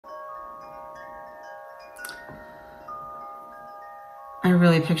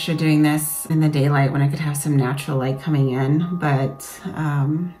really picture doing this in the daylight when I could have some natural light coming in, but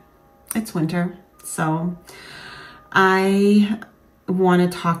it's winter. So I want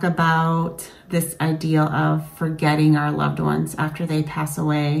to talk about this idea of forgetting our loved ones after they pass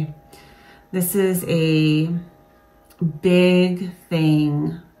away. This is a big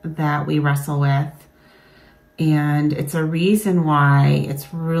thing that we wrestle with. And it's a reason why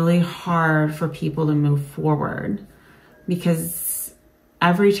it's really hard for people to move forward, because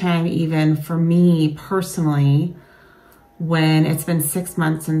every time, even for me personally, when it's been 6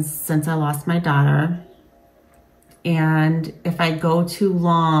 months since I lost my daughter, and if I go too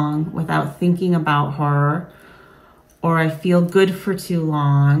long without thinking about her, or I feel good for too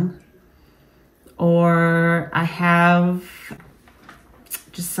long, or I have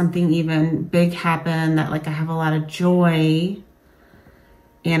just something even big happen that like I have a lot of joy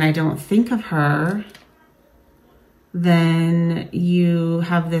and I don't think of her, then you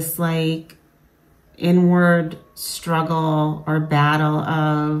have this like inward struggle or battle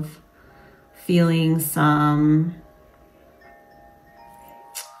of feeling some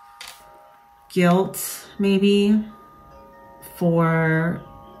guilt maybe for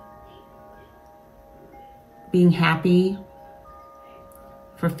being happy,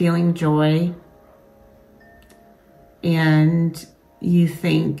 for feeling joy, and you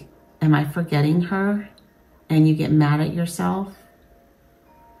think, am I forgetting her? And you get mad at yourself.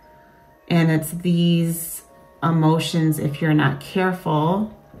 And it's these emotions, if you're not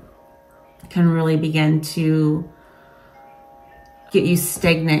careful, can really begin to get you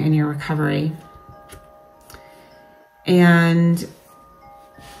stagnant in your recovery. And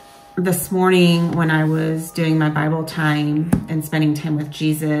this morning when I was doing my Bible time and spending time with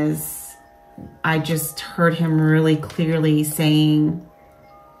Jesus, I just heard him really clearly saying,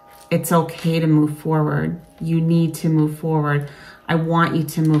 it's okay to move forward. You need to move forward. I want you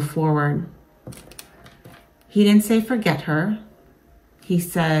to move forward. He didn't say forget her. He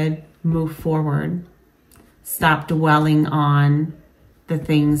said move forward. Stop dwelling on the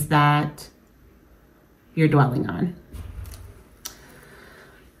things that you're dwelling on.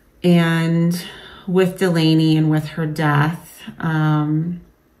 And with Delaney and with her death,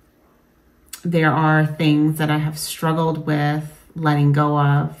 there are things that I have struggled with letting go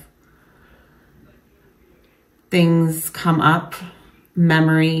of. Things come up,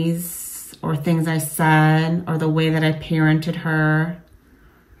 memories or things I said or the way that I parented her.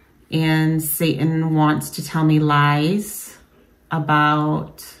 And Satan wants to tell me lies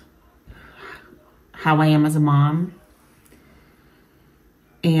about how I am as a mom.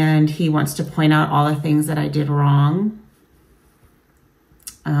 And he wants to point out all the things that I did wrong,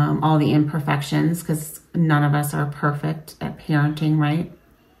 all the imperfections, because none of us are perfect at parenting, right?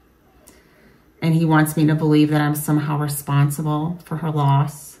 And he wants me to believe that I'm somehow responsible for her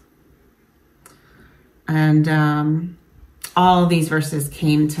loss. And all of these verses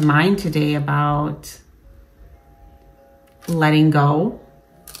came to mind today about letting go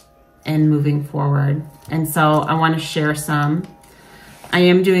and moving forward. And so I want to share some. I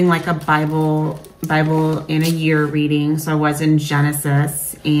am doing like a Bible in a year reading. So I was in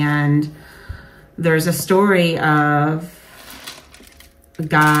Genesis, and there's a story of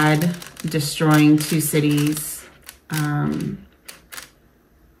God destroying two cities,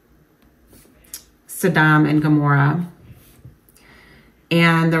 Sodom and Gomorrah.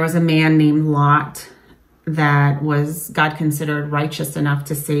 And there was a man named Lot that was God considered righteous enough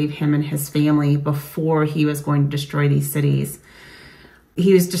to save him and his family before he was going to destroy these cities.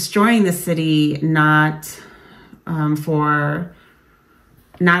 He was destroying the city not out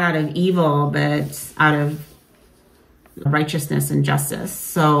of evil, but out of righteousness and justice.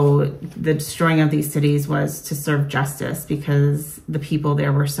 So the destroying of these cities was to serve justice because the people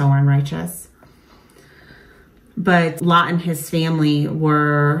there were so unrighteous. But Lot and his family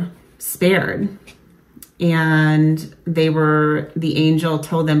were spared, and the angel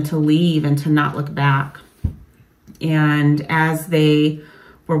told them to leave and to not look back. And as they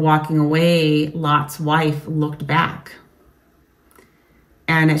were walking away, Lot's wife looked back.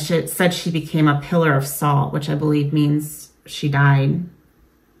 And it said she became a pillar of salt, which I believe means she died.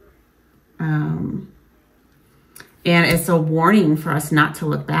 And it's a warning for us not to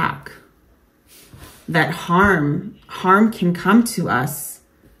look back. That harm can come to us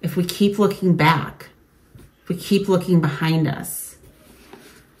if we keep looking back, if we keep looking behind us.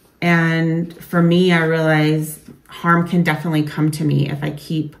 And for me, I realize harm can definitely come to me if I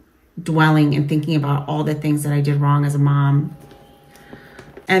keep dwelling and thinking about all the things that I did wrong as a mom.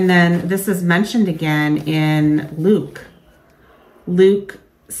 And then this is mentioned again in Luke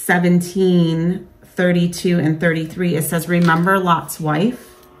 17, 32 and 33, it says, remember Lot's wife?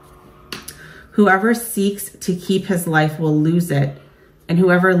 Whoever seeks to keep his life will lose it, and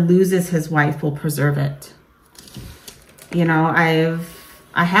whoever loses his wife will preserve it. You know, I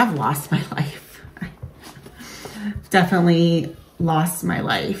have lost my life. Definitely lost my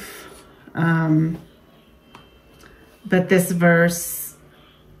life. But this verse,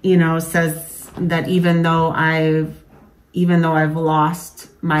 you know, says that even though I've lost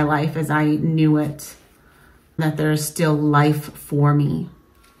my life as I knew it, that there's still life for me.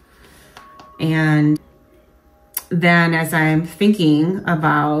 And then as I'm thinking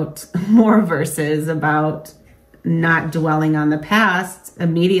about more verses about not dwelling on the past,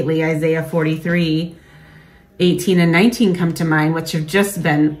 immediately Isaiah 43, 18 and 19 come to mind, which have just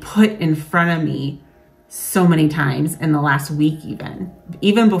been put in front of me so many times in the last week,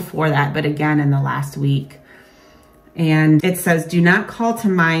 even before that, but again in the last week. And it says, do not call to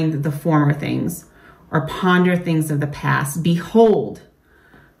mind the former things or ponder things of the past. Behold,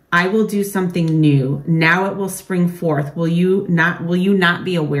 I will do something new. Now it will spring forth. Will you not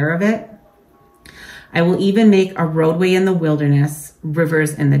be aware of it? I will even make a roadway in the wilderness,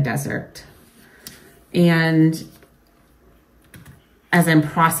 rivers in the desert. And as I'm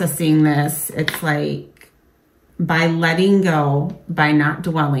processing this, it's like by letting go, by not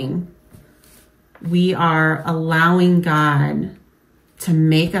dwelling, we are allowing God to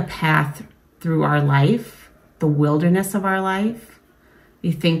make a path through our life, the wilderness of our life.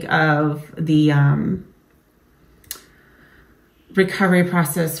 You think of the recovery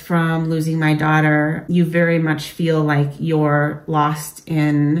process from losing my daughter. You very much feel like you're lost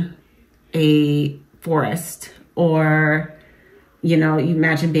in a forest, or, you know, you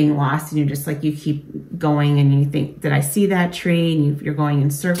imagine being lost and you're just like, you keep going and you think, did I see that tree? And you're going in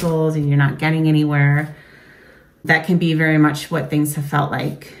circles and you're not getting anywhere. That can be very much what things have felt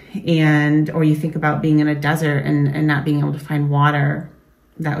like. Or you think about being in a desert and not being able to find water.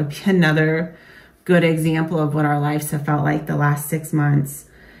 That would be another good example of what our lives have felt like the last 6 months.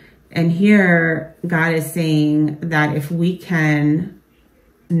 And here God is saying that if we can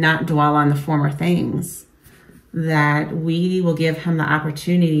not dwell on the former things, that we will give him the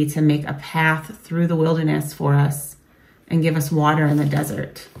opportunity to make a path through the wilderness for us and give us water in the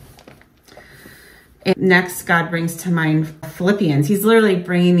desert. And next, God brings to mind Philippians. He's literally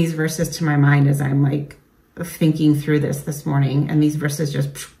bringing these verses to my mind as I'm like thinking through this morning. And these verses just,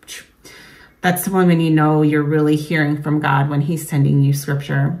 that's the one when you know you're really hearing from God, when he's sending you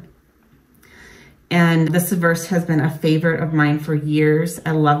scripture. And this verse has been a favorite of mine for years.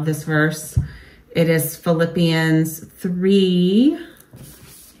 I love this verse. It is Philippians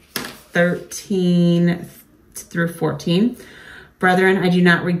 3:13 through 14. Brethren, I do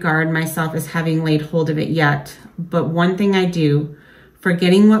not regard myself as having laid hold of it yet, but one thing I do,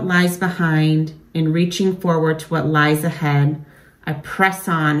 forgetting what lies behind and reaching forward to what lies ahead, I press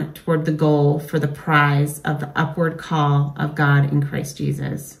on toward the goal for the prize of the upward call of God in Christ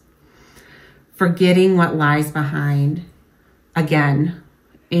Jesus. Forgetting what lies behind, again.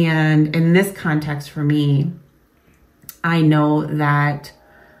 And in this context for me, I know that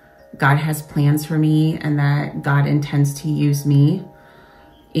God has plans for me and that God intends to use me.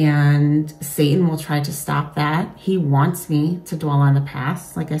 And Satan will try to stop that. He wants me to dwell on the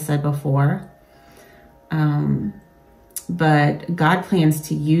past, like I said before. But God plans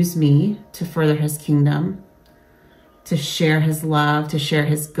to use me to further his kingdom, to share his love, to share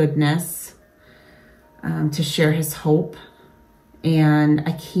his goodness, to share his hope. And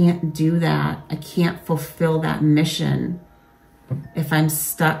I can't do that. I can't fulfill that mission if I'm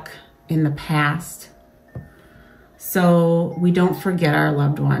stuck in the past. So we don't forget our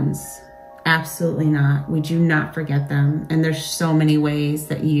loved ones. Absolutely not. We do not forget them. And there's so many ways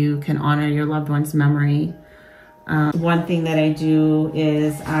that you can honor your loved one's memory. One thing that I do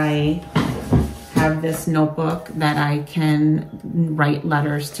is I have this notebook that I can write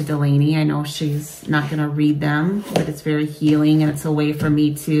letters to Delaney. I know she's not going to read them, but it's very healing, and it's a way for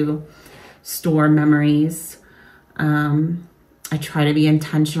me to store memories. I try to be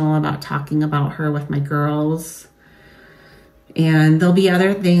intentional about talking about her with my girls. And there'll be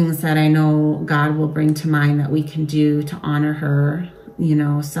other things that I know God will bring to mind that we can do to honor her, you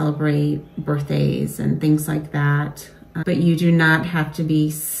know, celebrate birthdays and things like that. But you do not have to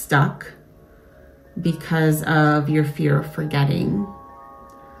be stuck because of your fear of forgetting.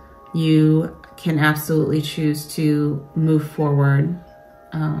 You can absolutely choose to move forward.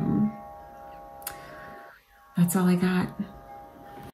 That's all I got.